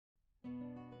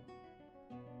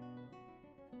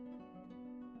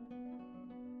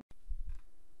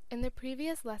In the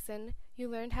previous lesson, you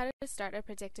learned how to start a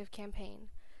predictive campaign.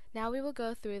 Now we will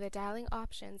go through the dialing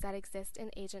options that exist in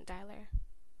AgentDialer.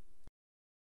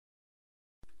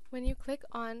 When you click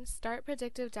on Start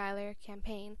Predictive Dialer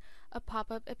Campaign, a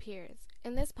pop-up appears.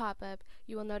 In this pop-up,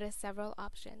 you will notice several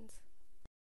options.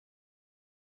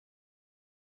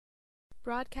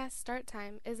 Broadcast start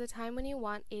time is the time when you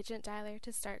want AgentDialer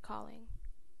to start calling.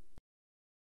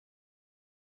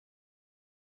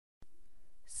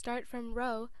 Start from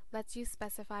row lets you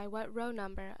specify what row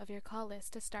number of your call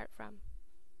list to start from.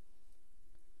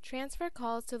 Transfer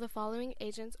calls to the following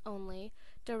agents only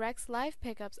directs live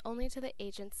pickups only to the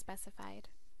agents specified.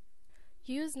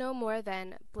 Use no more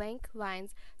than blank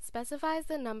lines specifies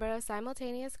the number of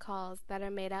simultaneous calls that are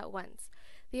made at once.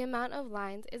 The amount of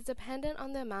lines is dependent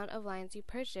on the amount of lines you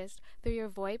purchased through your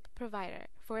VoIP provider,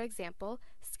 for example,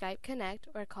 Skype Connect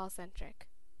or CallCentric.